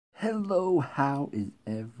Hello, how is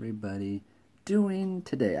everybody doing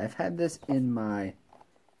today? I've had this in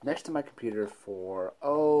next to my computer for,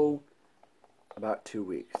 about 2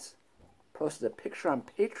 weeks. Posted a picture on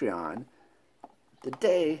Patreon the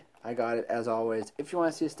day I got it, as always. If you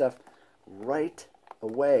want to see stuff right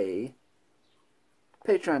away,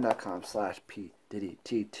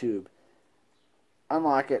 patreon.com/pdttube.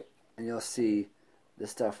 Unlock it, and you'll see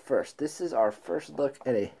this stuff first. This is our first look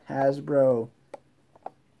at a HASBRO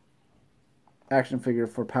action figure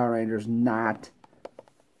for Power Rangers, not...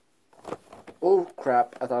 Oh,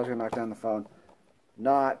 crap. I thought I was going to knock down the phone.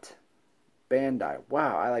 Not Bandai.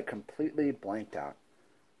 Wow, I completely blanked out.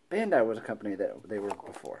 Bandai was a company that they were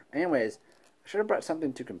before. Anyways, I should have brought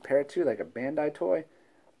something to compare it to, like a Bandai toy,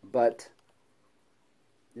 but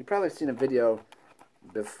you've probably seen a video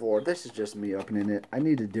before. This is just me opening it. I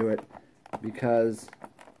need to do it because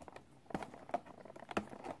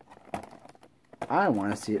I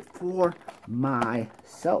want to see it for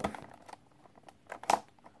myself.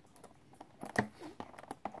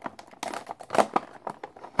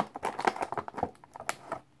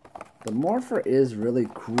 The Morpher is really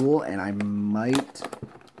cool, and I might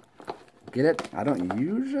get it. I don't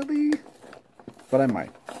usually, but I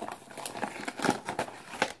might.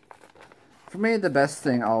 For me, the best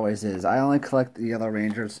thing always is I only collect the Yellow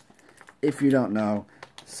Rangers, if you don't know.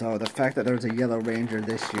 So the fact that there's a Yellow Ranger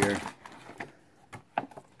this year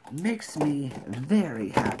makes me very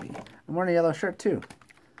happy. I'm wearing a yellow shirt too.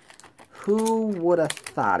 Who would have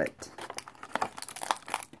thought it?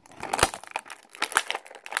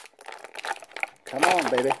 Come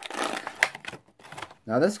on, baby.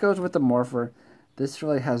 Now this goes with the Morpher. This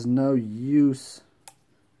really has no use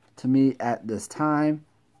to me at this time.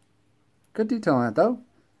 Good detail on it though.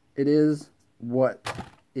 It is what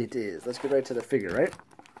it is. Let's get right to the figure, right?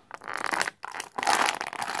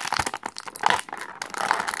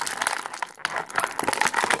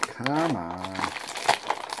 Come on.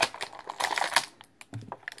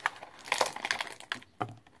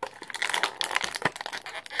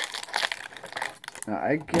 Now,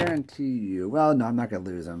 I guarantee you... Well, no, I'm not going to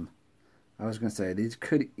lose them. I was going to say, these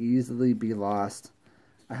could easily be lost.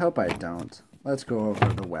 I hope I don't. Let's go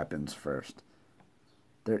over the weapons first.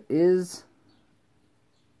 There is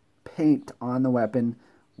paint on the weapon,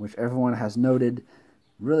 which everyone has noted.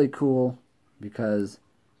 Really cool, because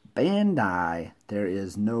Bandai, there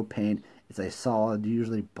is no paint. It's a solid,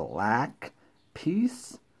 usually black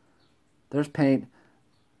piece. There's paint.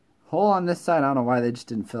 Hole on this side, I don't know why they just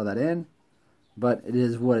didn't fill that in, but it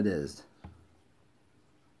is what it is.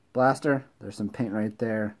 Blaster, there's some paint right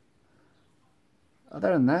there.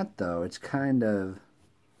 Other than that, though, it's kind of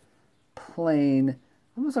plain.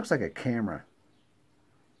 Almost looks like a camera.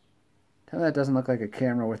 Tell me that doesn't look like a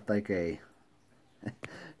camera with like a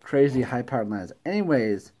crazy high-powered lens.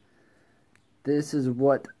 Anyways, this is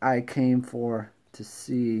what I came for to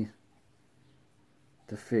see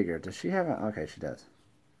the figure. Does she have a... Okay, she does.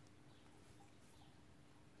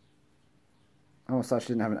 I almost thought she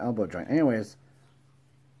didn't have an elbow joint. Anyways,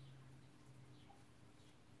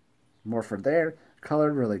 Morpher there.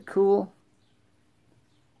 Colored really cool.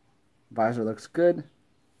 Visor looks good.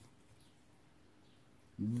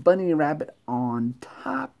 Bunny rabbit on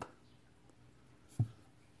top. Can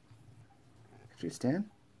she stand?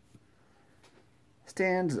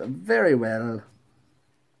 Stands very well.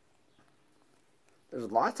 There's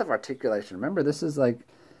lots of articulation. Remember, this is like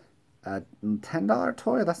a $10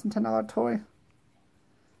 toy, less than $10 toy.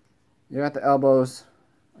 You got the elbows,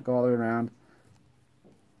 go all the way around,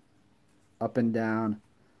 up and down.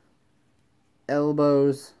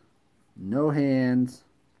 Elbows, no hands.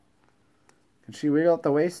 Can she wiggle at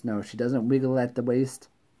the waist? No, she doesn't wiggle at the waist.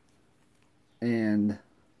 And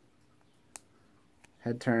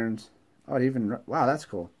head turns. Oh, it even... Wow, that's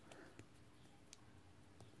cool.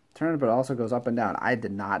 Turns, but it also goes up and down. I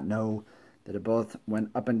did not know that it both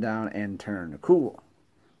went up and down and turned. Cool.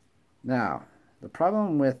 Now, the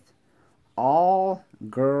problem with all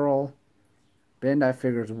girl Bandai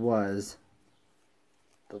figures was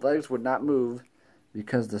the legs would not move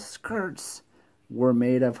because the skirts were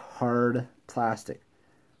made of hard plastic.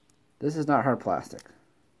 This is not hard plastic.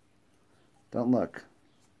 Don't look.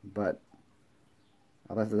 But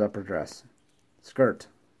I left the upper dress. Skirt.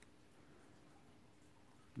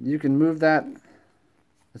 You can move that.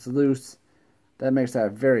 It's loose. That makes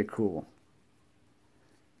that very cool.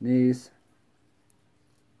 Knees.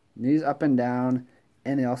 Knees up and down.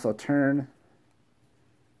 And they also turn.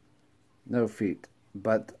 No feet.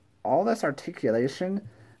 But all this articulation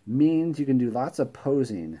means you can do lots of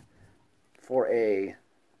posing for a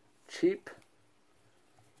cheap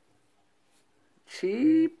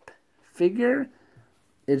figure.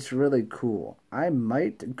 it's really cool. I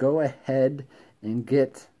might go ahead and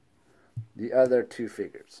get the other two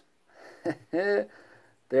figures. They're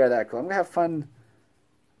that cool. I'm going to have fun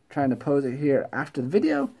trying to pose it here after the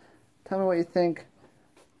video. Tell me what you think.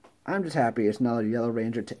 I'm just happy it's another Yellow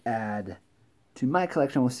Ranger to add to my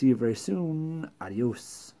collection. We'll see you very soon.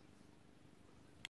 Adios.